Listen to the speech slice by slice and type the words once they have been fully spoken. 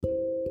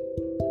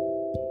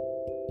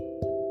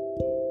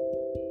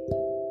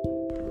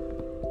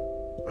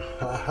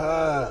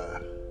Ha.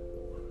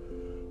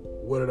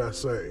 What did I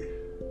say?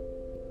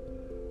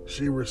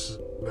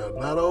 Now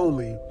not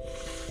only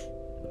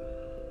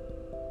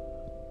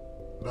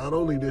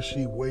did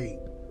she wait,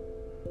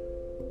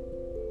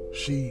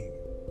 she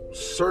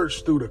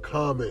searched through the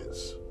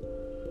comments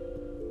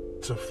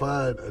to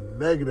find a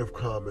negative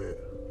comment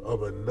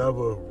of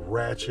another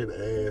ratchet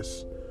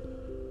ass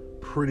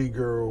pretty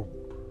girl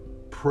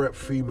prep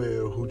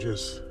female who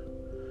just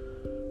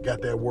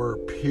got that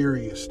word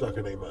period stuck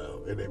in their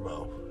mouth.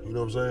 You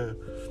know what I'm saying?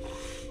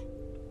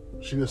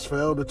 She just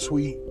found a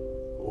tweet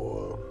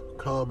or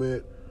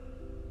comment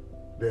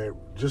that,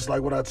 just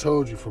like what I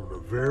told you from the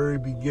very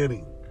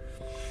beginning,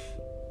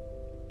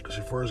 she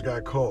first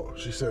got caught.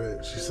 She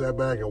said she sat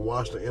back and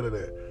watched the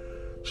internet.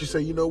 She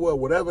said, you know what?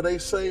 Whatever they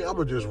say, I'm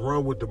going to just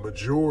run with the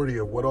majority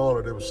of what all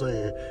of them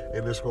saying,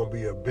 and it's going to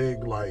be a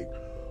big, like,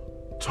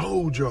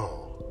 told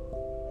y'all.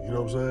 You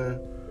know what I'm saying?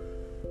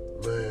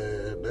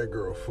 Man, that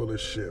girl full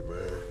of shit,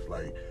 man.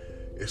 Like,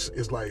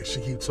 it's like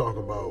she keep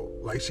talking about,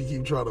 like, she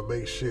keep trying to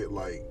make shit,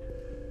 like,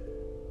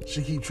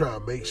 she keep trying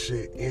to make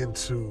shit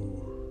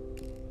into,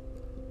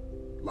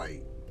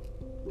 like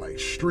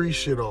street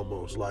shit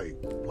almost. Like,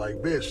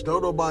 bitch,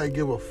 don't nobody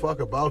give a fuck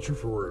about you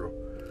for real.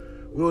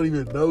 We don't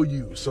even know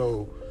you.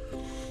 So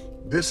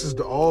this is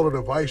all the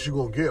advice you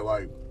gonna get.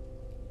 Like,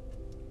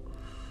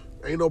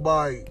 ain't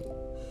nobody,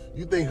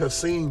 you think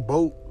Haseen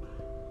Boat,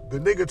 the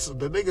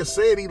nigga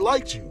said he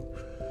liked you.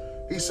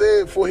 He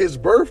said for his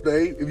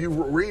birthday, if you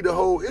read the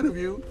whole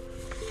interview,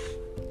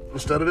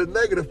 instead of the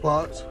negative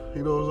parts,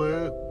 you know what I'm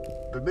saying?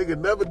 The nigga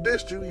never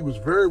dissed you. He was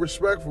very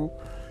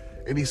respectful.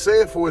 And he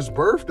said for his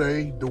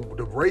birthday,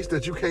 the race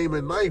that you came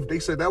in ninth, they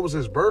said that was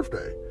his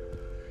birthday.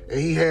 And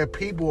he had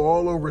people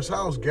all over his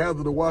house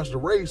gather to watch the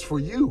race for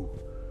you.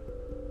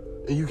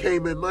 And you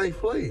came in ninth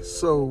place.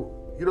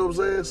 So, you know what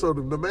I'm saying? So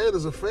the man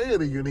is a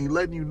fan of you, and he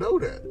letting you know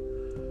that.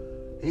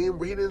 He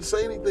didn't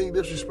say anything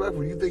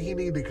disrespectful. You think he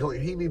need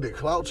to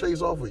clout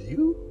chase off of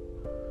you?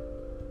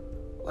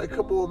 Like,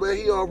 come on, man.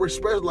 He all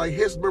respect. Like,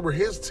 remember,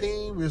 his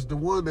team is the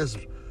one that's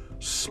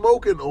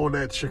smoking on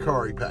that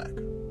Sha'Carri pack.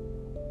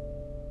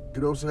 You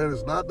know what I'm saying?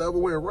 It's not the other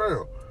way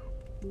around.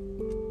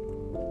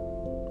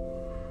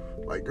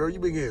 Like, girl, you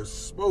been getting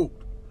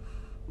smoked.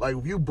 Like,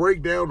 if you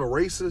break down the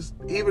races,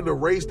 even the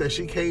race that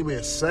she came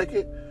in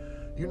second,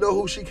 you know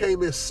who she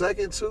came in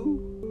second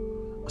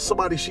to?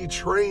 Somebody she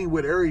trained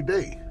with every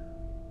day.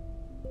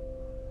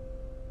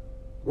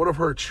 One of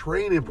her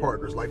training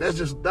partners. Like,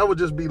 that would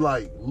just be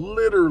like,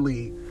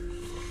 literally,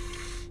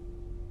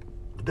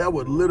 that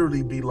would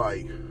literally be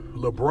like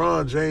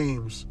LeBron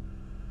James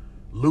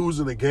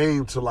losing a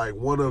game to like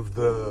one of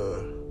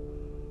the,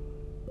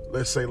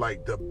 let's say,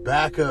 like the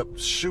backup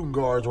shooting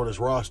guards on his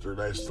roster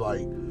that's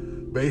like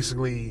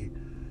basically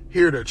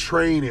here to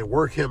train and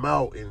work him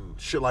out and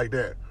shit like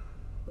that.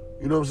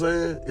 You know what I'm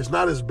saying? It's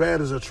not as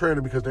bad as a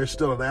trainer because they're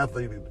still an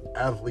athlete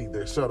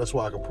themselves. That's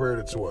why I compared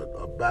it to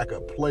a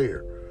backup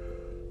player.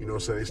 You know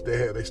what I'm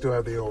saying? They still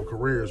have their own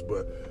careers,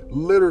 but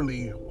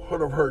literally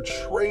one of her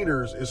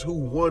trainers is who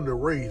won the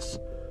race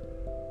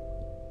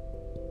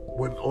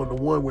on the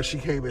one where she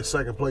came in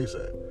second place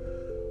at.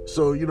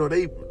 So, you know,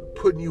 they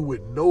putting you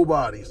with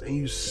nobodies and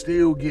you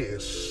still getting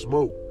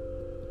smoked.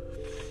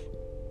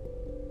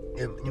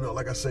 And, you know,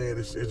 like I said,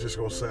 it's just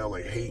gonna sound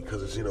like hate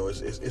because it's, you know,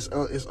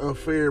 it's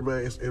unfair,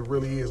 man. It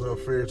really is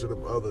unfair to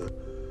them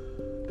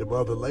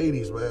other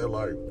ladies, man.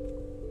 Like,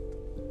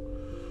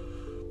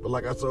 but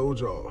like I told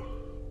y'all,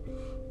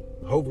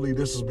 hopefully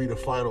this will be the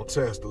final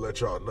test to let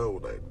y'all know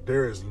that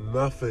there is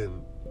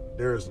nothing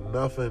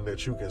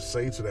that you can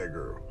say to that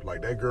girl.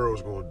 Like, that girl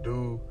is gonna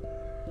do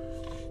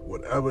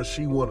whatever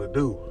she wanna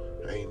do.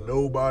 Ain't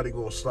nobody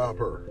gonna stop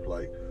her.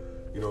 Like,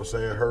 you know what I'm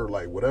saying? Her,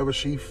 like, whatever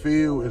she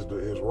feel is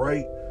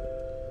right.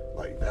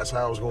 Like, that's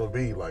how it's gonna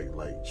be. Like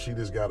she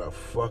just got a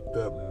fucked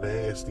up,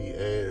 nasty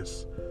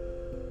ass,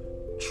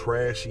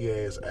 trashy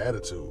ass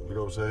attitude. You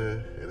know what I'm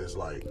saying? And it's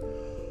like,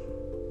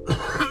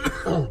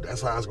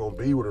 that's how it's gonna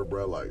be with her,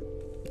 bro. Like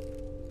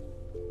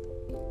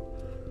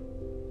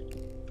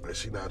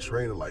she not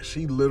training. Like,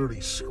 she literally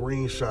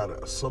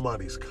screenshotted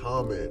somebody's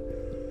comment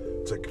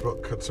to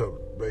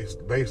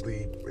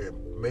basically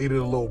made it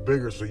a little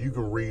bigger so you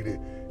can read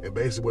it. And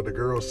basically what the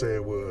girl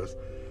said was,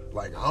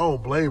 like, I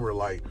don't blame her.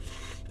 Like,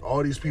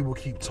 all these people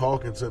keep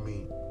talking to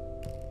me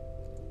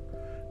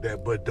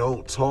but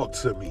don't talk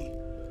to me.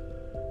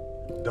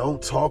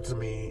 Don't talk to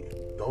me.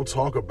 Don't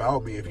talk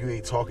about me if you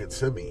ain't talking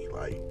to me.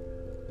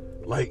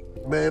 Like,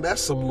 man,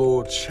 that's some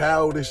little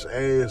childish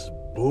ass,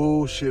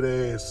 bullshit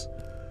ass.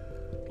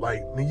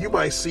 Like, you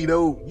might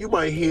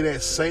hear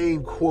that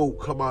same quote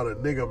come out of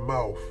a nigga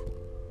mouth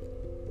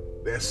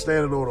that's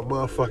standing on a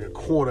motherfucking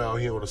corner out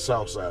here on the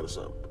south side or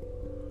something.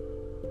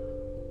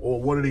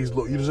 Or one of these,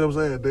 you know what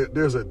I'm saying?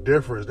 There's a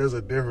difference.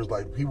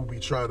 Like, people be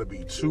trying to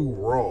be too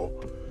raw.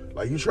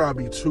 Like, you try to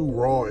be too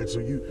raw, and so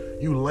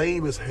you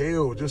lame as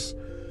hell. Just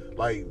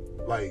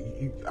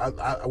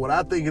what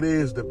I think it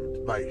is,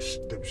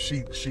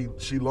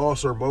 she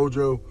lost her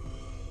mojo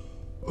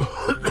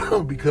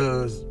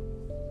because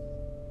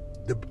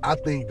I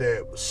think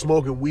that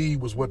smoking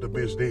weed was what the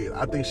bitch did.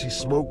 I think she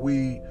smoked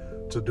weed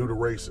to do the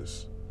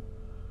races.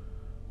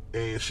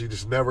 And she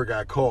just never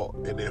got caught.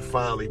 And then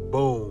finally,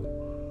 boom,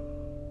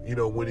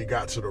 when it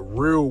got to the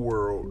real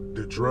world,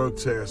 the drug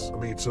test,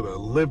 to the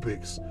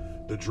Olympics,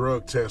 the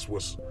drug test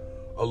was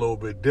a little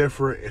bit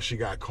different and she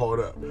got caught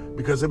up.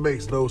 Because it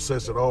makes no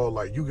sense at all.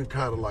 Like, you can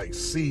kind of like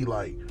see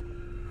like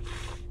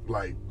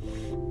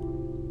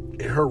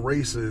in her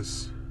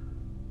races,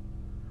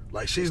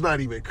 like she's not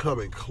even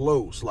coming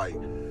close. Like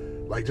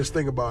just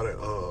think about it.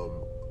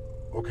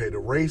 Okay, the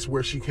race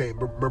where she came,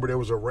 remember there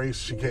was a race,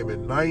 she came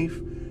in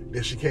 9th,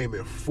 then she came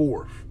in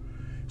 4th.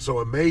 So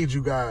it made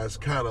you guys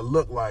kind of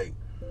look like,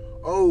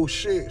 oh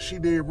shit, she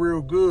did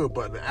real good.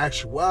 But in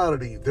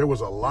actuality, there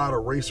was a lot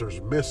of racers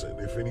missing.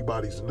 If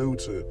anybody's new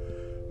to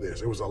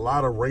this, it was a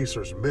lot of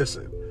racers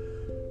missing.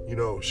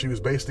 She was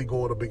basically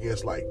going up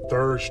against like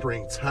 3rd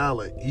string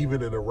talent,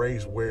 even in a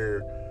race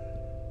where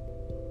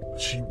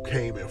she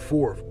came in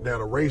 4th. Now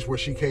the race where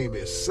she came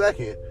in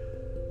 2nd,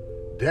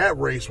 that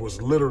race was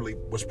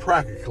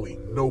practically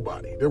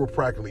nobody. There were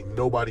practically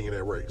nobody in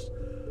that race.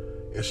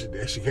 And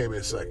she came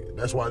in 2nd.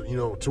 That's why,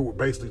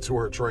 basically to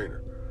her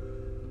trainer.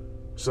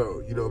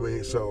 So, you know what I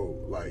mean? So,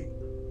 like,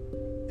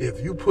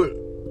 if you put,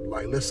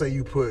 like, let's say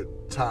you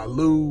put Ty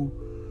Lue,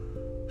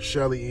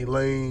 Shelly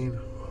Elaine,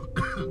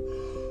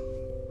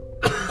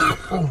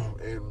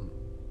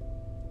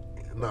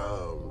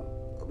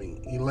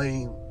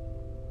 Elaine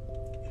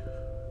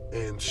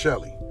and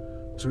Shelly,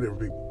 2 different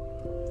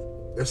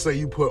people. Let's say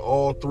you put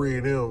all 3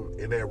 of them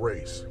in that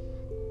race.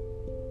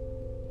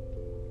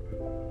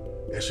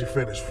 And she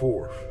finished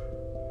 4th.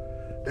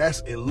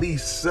 That's at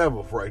least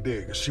 7th right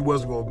there, because she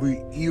wasn't going to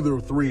beat either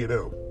 3 of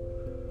them.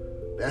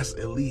 That's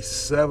at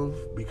least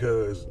 7th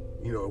because,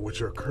 with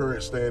your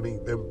current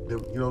standing, them,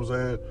 you know what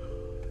I'm saying?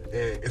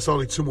 And it's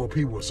only 2 more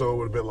people, so it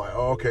would have been like,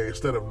 oh, okay,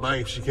 instead of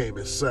 9th, she came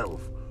in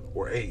 7th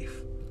or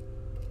 8th.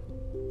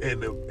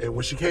 And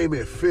when she came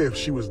in 5th,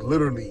 she was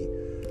literally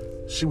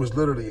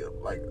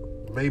like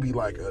maybe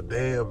like a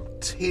damn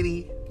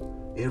titty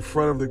in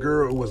front of the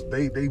girl. It was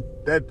they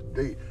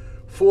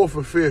 4th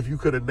or 5th, you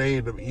could have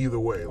named them either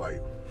way.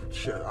 Like,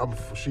 she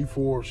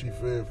 4th, she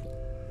 5th.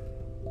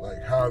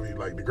 Like, however,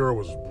 like the girl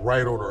was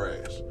right on her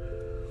ass.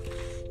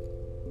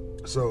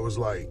 So it was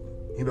like,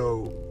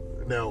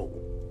 now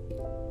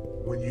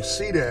when you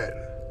see that,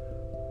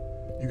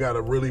 you got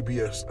to really be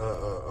a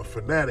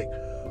fanatic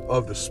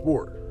of the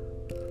sport.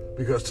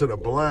 Because to the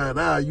blind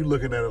eye, you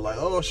looking at it like,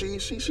 oh,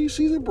 she's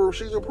improved.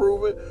 She's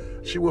improving.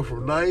 She went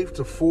from 9th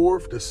to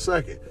 4th to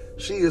 2nd.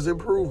 She is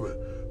improving.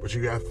 But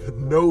you have to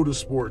know the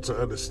sport to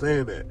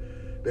understand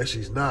that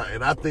she's not.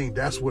 And I think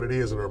that's what it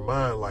is in her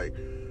mind. Like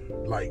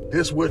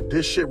this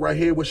shit right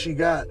here, what she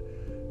got,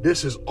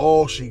 this is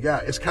all she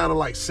got. It's kind of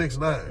like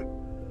 6ix9ine.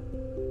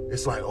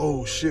 It's like,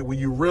 oh shit, when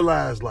you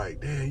realize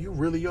like, damn, you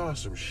really are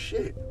some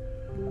shit.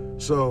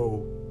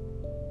 So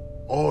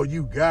all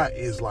you got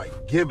is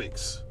like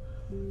gimmicks.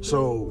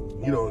 So,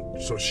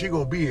 so she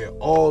gonna be at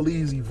all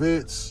these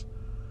events,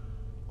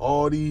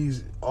 all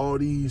these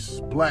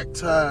black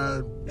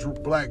tie,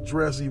 black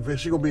dress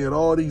events. She gonna be at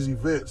all these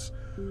events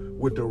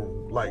with the,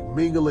 like,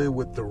 mingling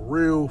with the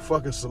real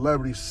fucking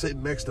celebrities,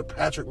 sitting next to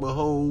Patrick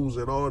Mahomes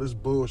and all this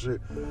bullshit.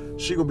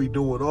 She gonna be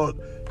doing all,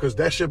 because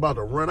that shit about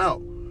to run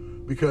out.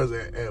 Because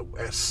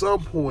at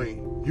some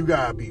point, you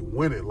gotta be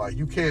winning. Like,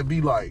 you can't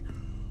be like,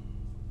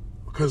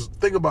 because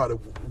think about it,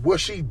 what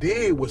she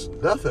did was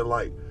nothing.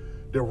 Like,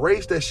 the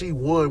race that she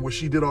won, when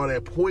she did all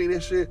that point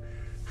and shit,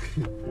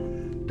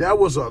 that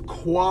was a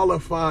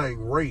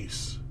qualifying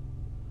race.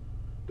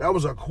 That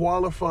was a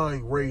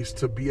qualifying race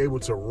to be able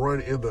to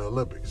run in the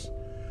Olympics.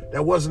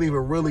 That wasn't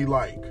even really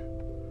like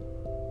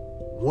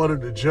one of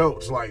the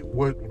jumps, like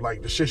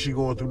the shit she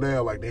going through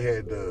now. Like they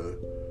had the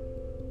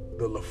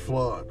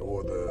LaFlaunt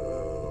or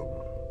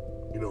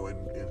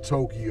in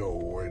Tokyo,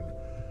 or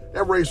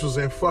that race was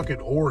in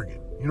fucking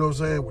Oregon. You know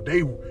what I'm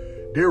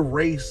saying? Their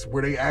race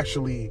where they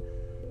actually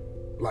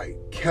like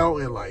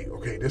counting, like,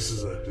 okay, this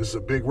is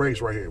a big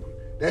race right here.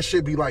 That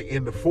should be like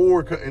in the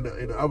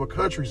in the other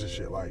countries and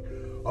shit. Like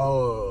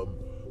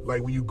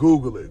when you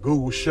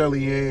Google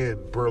Shelly Ann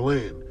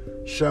Berlin,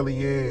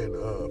 Shelly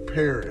Ann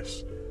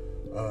Paris,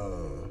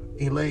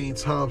 Elaine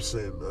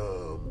Thompson,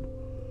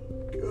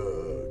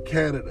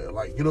 Canada.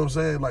 Like, you know what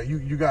I'm saying? Like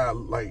you got,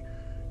 like,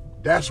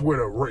 that's where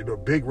the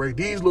big race.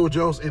 These little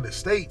jumps in the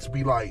States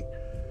be like,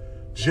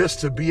 just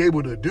to be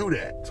able to do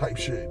that type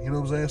shit. You know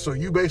what I'm saying? So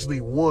you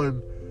basically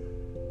won.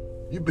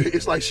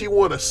 It's like she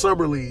won a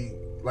summer league.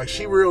 Like,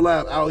 she real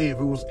live out here. If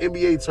it was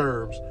NBA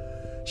terms,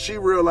 she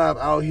real live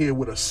out here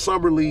with a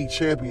summer league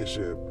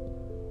championship.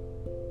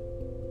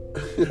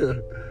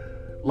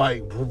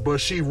 Like,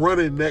 but she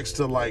running next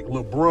to like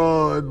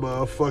LeBron,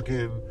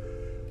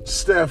 motherfucking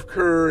Steph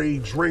Curry,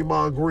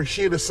 Draymond Green.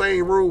 She in the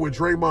same room with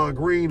Draymond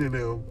Green and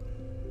them.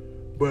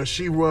 But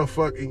she run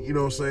fucking, you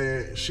know what I'm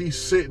saying? She's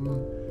sitting,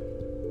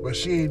 but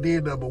she ain't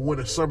did nothing but win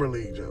a summer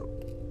league jump.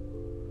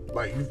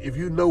 Like, if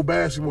you know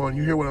basketball and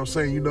you hear what I'm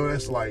saying, you know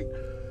that's like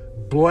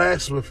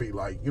blasphemy.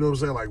 Like, you know what I'm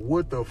saying? Like,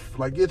 what the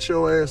like, get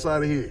your ass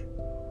out of here.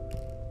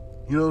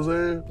 You know what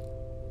I'm saying?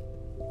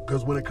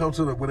 Because when it comes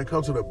to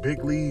the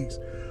big leagues,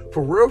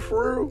 for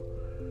real,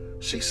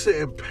 she's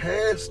sitting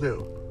past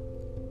them.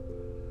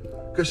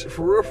 Because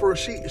for real,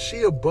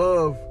 she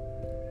above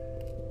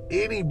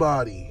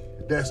anybody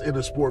that's in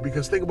the sport.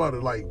 Because think about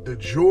it, like the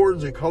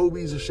Jordans and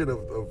Kobe's and shit of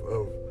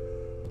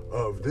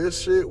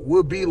this shit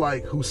would be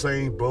like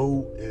Usain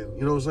Bolt, and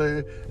you know what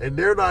I'm saying? And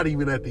they're not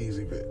even at these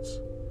events.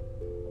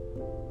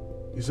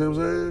 You see what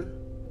I'm saying?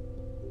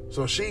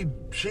 So she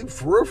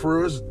for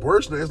real is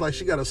worse than that. It's like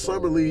she got a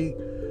summer league,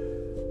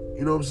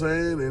 you know what I'm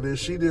saying? And then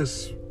she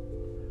just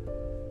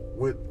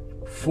went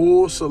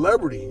full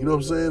celebrity, you know what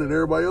I'm saying? And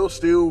everybody else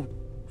still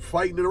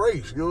fighting in the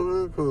race, you know what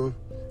I'm saying? 'Cause,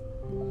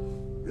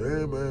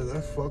 yeah, man,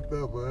 that's fucked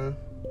up, man.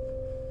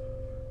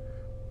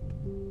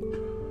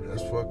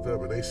 That's fucked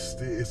up, and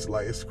it's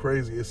like, it's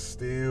crazy. It's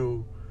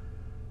still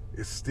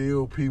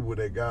people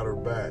that got her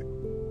back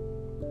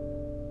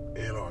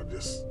and are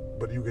just,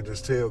 but you can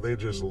just tell they're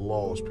just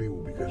lost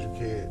people, because you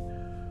can't,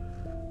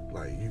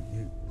 like,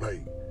 you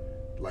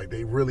like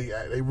they really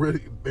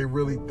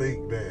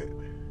think that.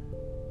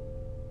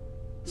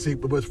 See,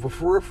 but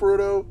for real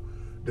though,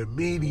 the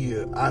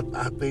media, I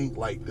think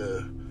like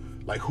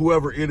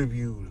whoever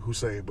interviewed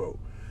Usain Bolt,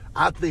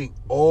 I think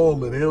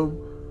all of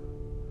them,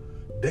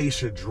 they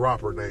should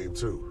drop her name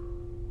too.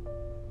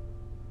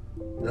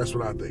 That's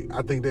what I think.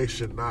 I think they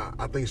should not.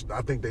 I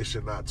think they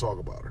should not talk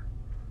about her.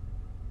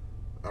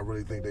 I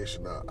really think they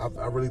should not.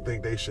 I really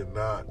think they should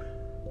not.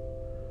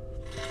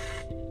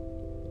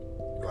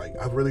 Like,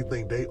 I really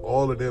think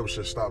all of them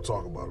should stop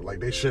talking about her. Like,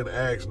 they shouldn't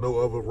ask no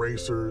other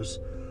racers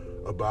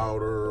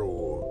about her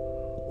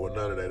or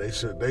none of that.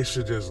 They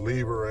should just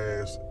leave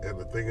her ass and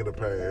the thing in the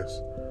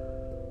past.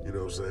 You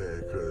know what I'm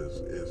saying?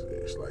 Because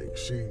it's like,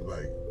 she,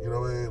 like, you know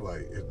what I mean?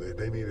 Like,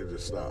 they need to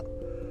just stop.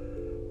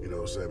 You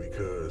know what I'm saying?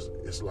 Because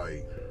it's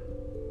like,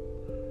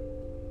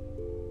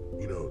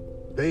 you know,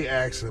 they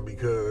asked him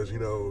because, you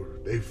know,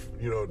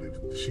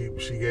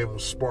 she gave them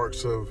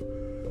sparks of,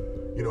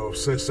 you know, of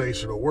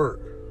sensational work.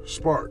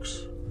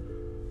 Sparks.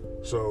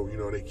 So, you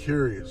know, they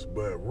curious.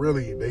 But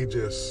really, they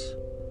just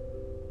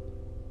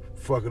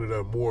fucking it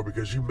up more,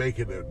 because you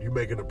making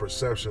the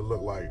perception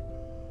look like,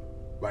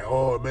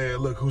 oh man,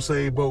 look,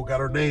 Usain Bolt got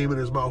her name in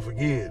his mouth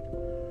again.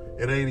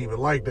 It ain't even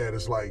like that.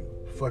 It's like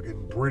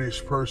fucking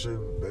British person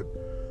that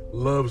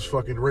loves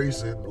fucking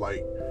racing,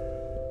 like,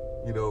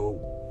 you know,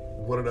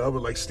 one of the other,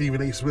 like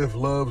Stephen A. Smith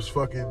loves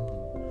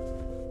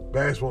fucking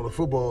basketball and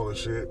football and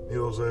shit, you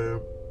know what I'm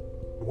saying?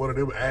 One of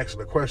them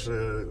asking a question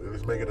and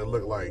it's making it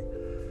look like,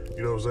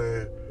 you know what I'm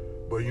saying?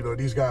 But, you know,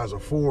 these guys are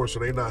foreign, so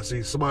they not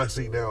see, somebody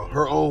see now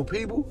her own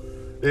people,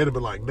 they'd have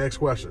been like, next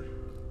question.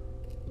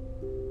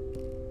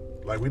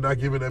 Like, we're not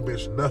giving that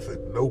bitch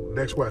nothing. Nope,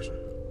 next question.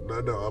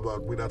 No,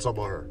 we're not talking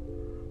about her.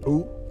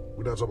 Who?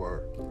 We're not talking about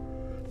her.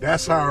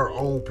 That's how her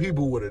own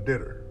people would have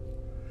did her.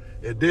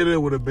 And then it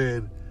would have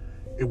been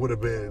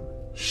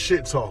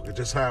shit talking,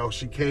 just how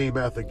she came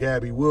after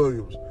Gabby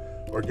Williams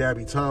or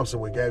Gabby Thompson,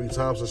 when Gabby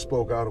Thompson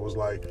spoke out and was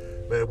like,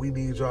 man, we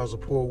need y'all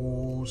support,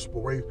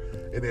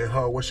 and then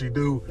what she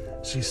do,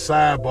 she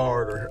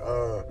sidebarred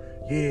her,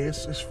 yeah,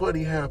 it's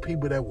funny how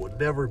people that will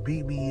never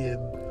beat me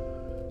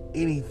in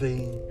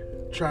anything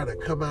try to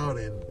come out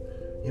and,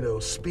 you know,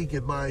 speak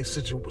in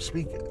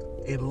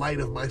light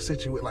of my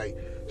situation. Like,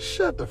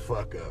 shut the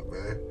fuck up,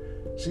 man.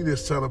 She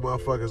just telling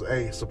motherfuckers,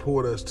 hey,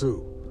 support us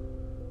too.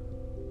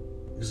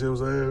 You see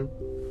what I'm saying?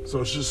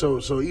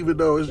 So even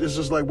though it's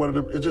just like one of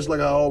them, it's just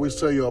like I always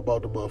tell you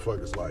about the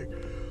motherfuckers, like,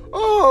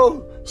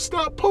 oh,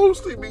 stop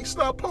posting me,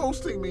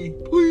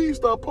 please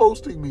stop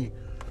posting me.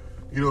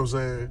 You know what I'm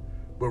saying?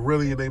 But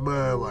really in their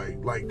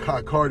mind, like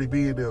Cardi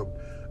B and them,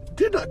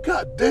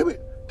 God damn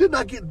it,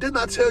 didn't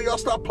I tell y'all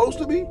stop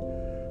posting me?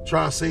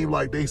 Trying to seem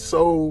like they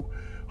so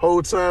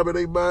whole time in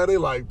their mind, they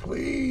like,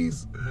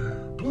 please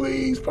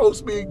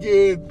post me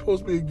again, you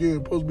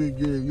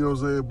know what I'm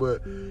saying?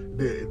 But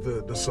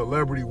the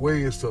celebrity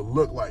way is to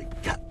look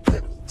like, God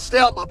damn it, stay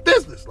out my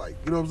business, like,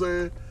 you know what I'm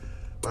saying?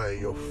 I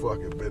ain't your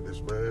fucking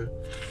business, man.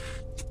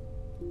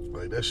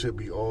 Like, that should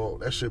be all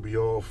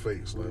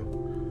fakes,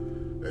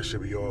 man. That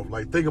should be all,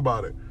 like, think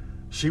about it.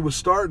 She was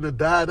starting to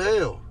die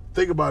down.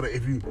 Think about it.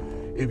 If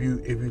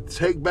you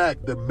take back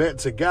the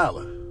Met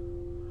Gala,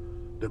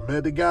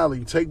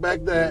 you take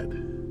back that,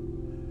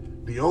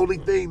 the only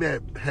thing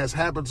that has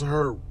happened to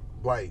her,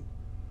 like,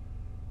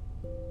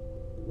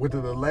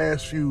 within the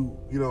last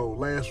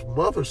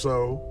month or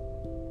so,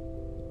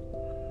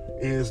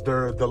 is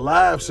the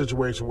live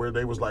situation where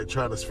they was like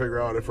trying to figure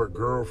out if her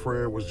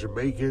girlfriend was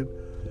Jamaican.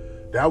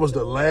 That was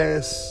the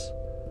last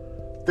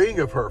thing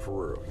of her,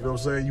 for real. You know what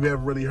I'm saying? You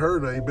haven't really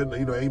heard. Ain't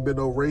been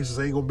no races.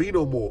 Ain't gonna be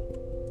no more.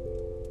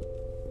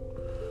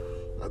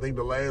 I think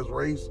the last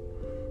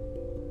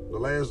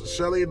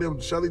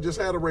Shelly just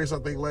had a race, I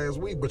think, last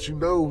week. But you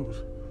know,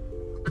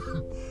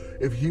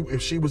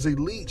 if she was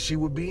elite, she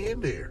would be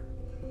in there.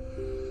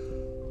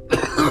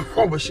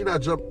 But she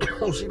not jumping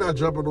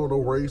on no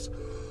race.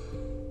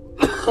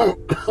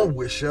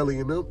 with Shelly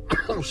and them,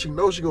 she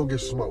knows she gonna get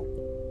smoked.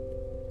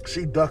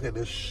 She ducking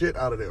this shit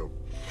out of them.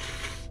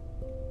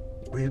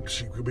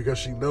 Because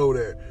she know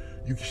that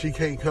she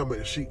can't come in.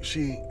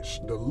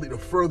 The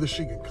furthest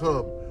she can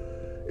come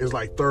is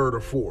like third or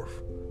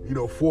fourth. You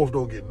know, fourth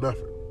don't get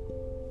nothing.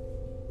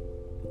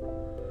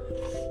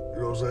 You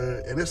know what I'm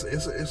saying? And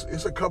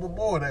it's a couple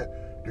more.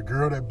 That the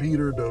girl that beat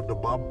her, the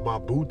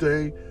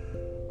Mabute,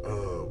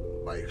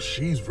 like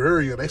she's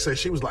very young. They say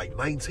she was like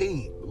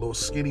 19. The little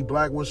skinny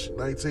black one,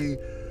 19.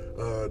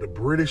 The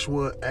British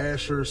one,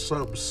 Asher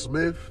something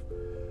Smith.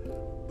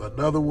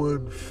 Another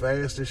one,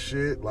 fast as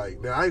shit. Like,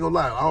 now I ain't gonna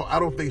lie, I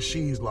don't think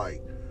she's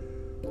like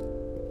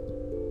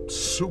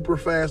super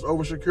fast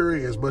over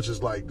Sha'Carri as much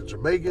as like the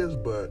Jamaicans,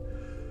 but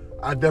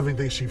I definitely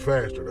think she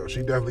faster though.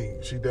 She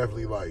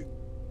definitely like,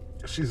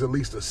 she's at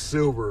least a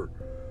silver,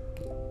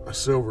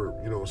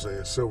 you know what I'm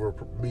saying, silver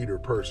meter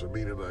person,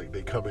 meaning like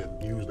they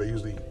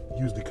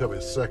usually come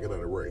in second of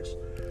the race,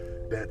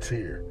 that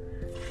tier.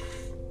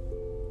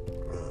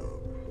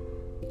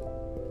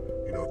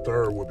 You know,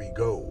 third would be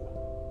gold.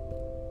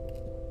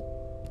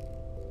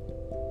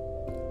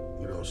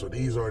 You know, so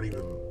these aren't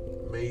even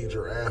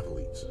major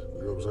athletes.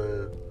 You know what I'm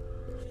saying?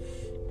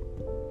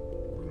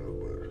 You know,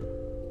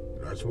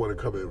 but I just want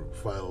to come and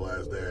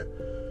finalize that.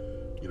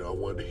 You know, I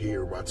wanted to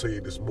hear. I tell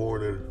you, this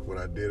morning when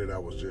I did it, I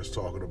was just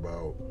talking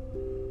about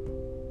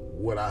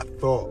what I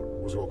thought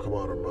was going to come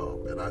out of her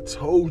mouth, and I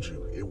told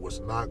you it was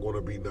not going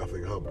to be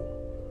nothing humble.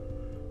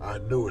 I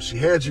knew it. She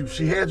had you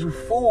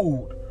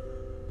fooled.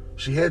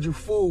 She had you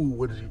fooled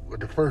with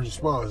the first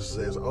response. It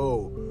says,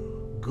 "Oh,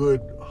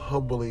 good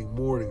humbling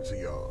morning to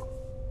y'all."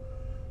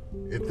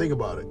 And think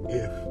about it.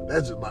 If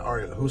that's just like, all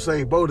right,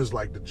 Usain Bolt is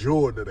like the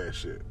Jordan of that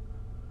shit.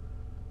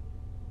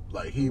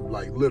 Like he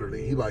like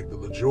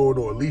the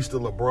Jordan or at least the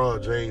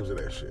LeBron James of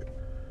that shit.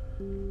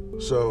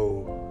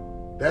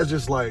 So that's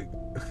just like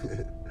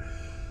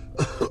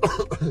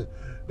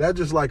that's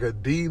just like a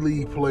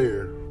D-League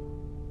player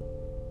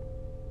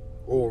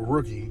or a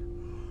rookie.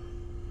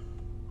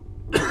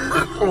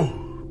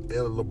 And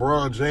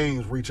LeBron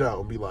James reach out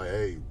and be like,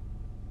 "Hey,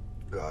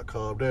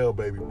 calm down,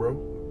 baby, bro.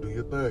 Do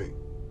your thing."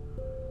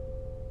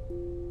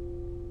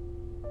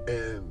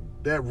 And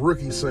that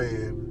rookie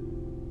saying,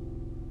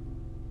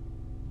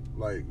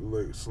 like,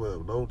 "Look,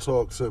 Slim, don't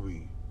talk to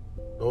me.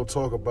 Don't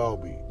talk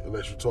about me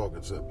unless you're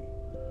talking to me."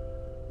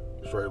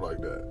 Straight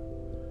like that.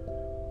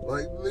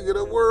 Like, nigga,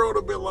 the world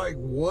have been like,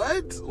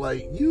 what?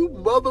 Like, you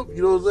know what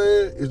I'm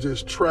saying? It's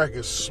just track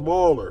is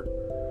smaller.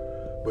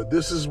 But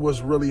this is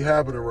what's really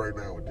happening right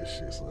now with this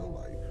shit. So I'm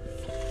like,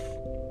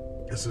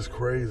 this is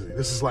crazy.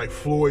 This is like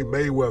Floyd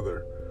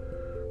Mayweather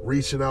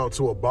reaching out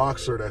to a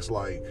boxer that's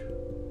like,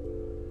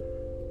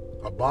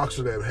 a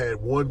boxer that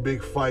had one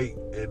big fight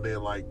and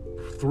then like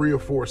 3 or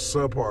 4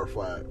 subpar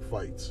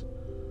fights.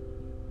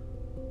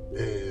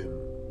 And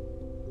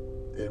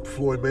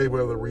Floyd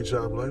Mayweather reach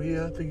out and be like,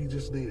 "Yeah, I think he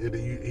just need," and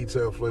then he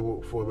tell Floyd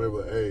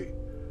Mayweather, "Hey,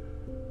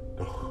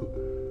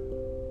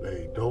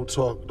 don't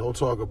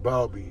talk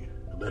about me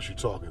unless you're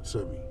talking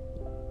to me."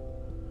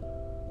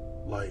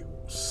 Like,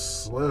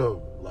 Slim,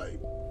 like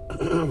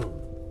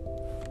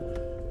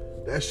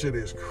that shit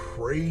is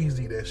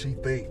crazy that she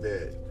think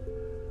that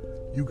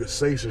you could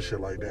say some shit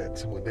like that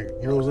to a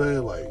nigga. You know what I'm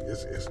saying? Like,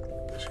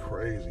 it's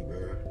crazy,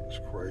 man. It's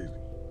crazy.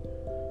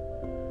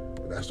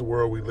 But that's the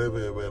world we live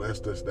in, man. That's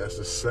the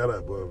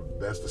setup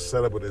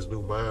of this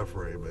new mind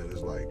frame, man.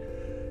 It's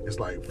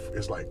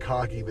like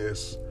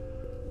cockiness,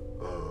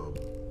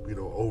 you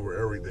know, over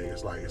everything.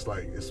 It's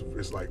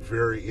like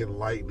very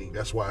enlightening.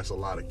 That's why it's a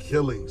lot of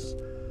killings.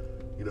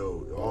 You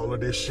know, all of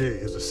this shit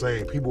is the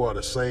same. People are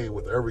the same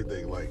with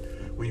everything. Like,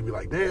 when you be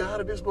like, "Damn, how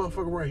did this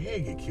motherfucker right here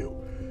get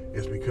killed?"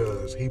 It's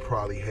because he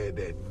probably had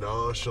that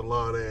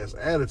nonchalant ass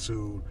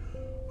attitude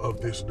of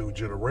this new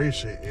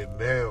generation, and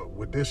now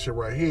with this shit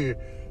right here,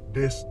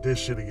 this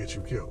shit'll get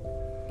you killed.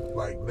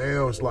 Like,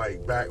 now it's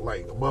like back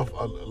like a month,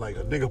 like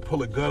a nigga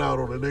pull a gun out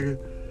on a nigga,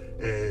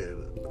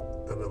 and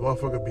the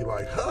motherfucker be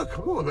like, "Huh,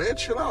 come on, man,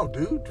 chill out,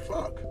 dude.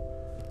 Fuck,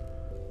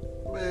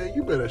 man,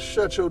 you better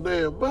shut your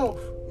damn mouth."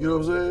 You know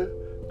what I'm saying?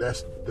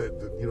 That's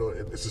you know,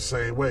 it's the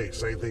same way.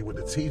 Same thing with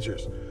the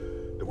teachers.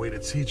 The way the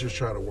teachers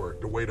try to work,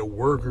 the way the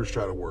workers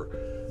try to work.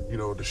 You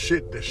know, the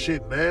shit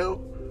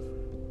now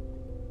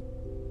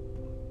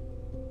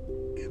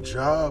in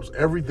jobs,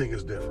 everything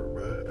is different,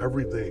 man.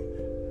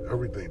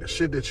 Everything. The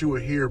shit that you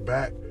would hear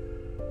back,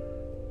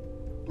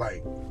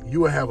 like, you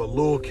would have a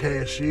little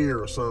cashier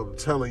or something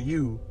telling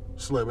you,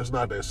 "Slim, it's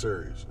not that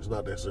serious. It's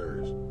not that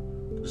serious.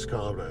 Just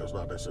calm down. It's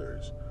not that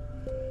serious."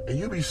 And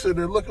you be sitting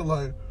there looking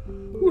like,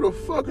 who the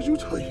fuck is you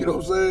talking? You know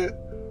what I'm saying?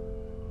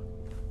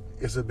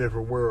 It's a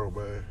different world,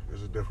 man.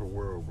 It's a different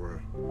world, bro.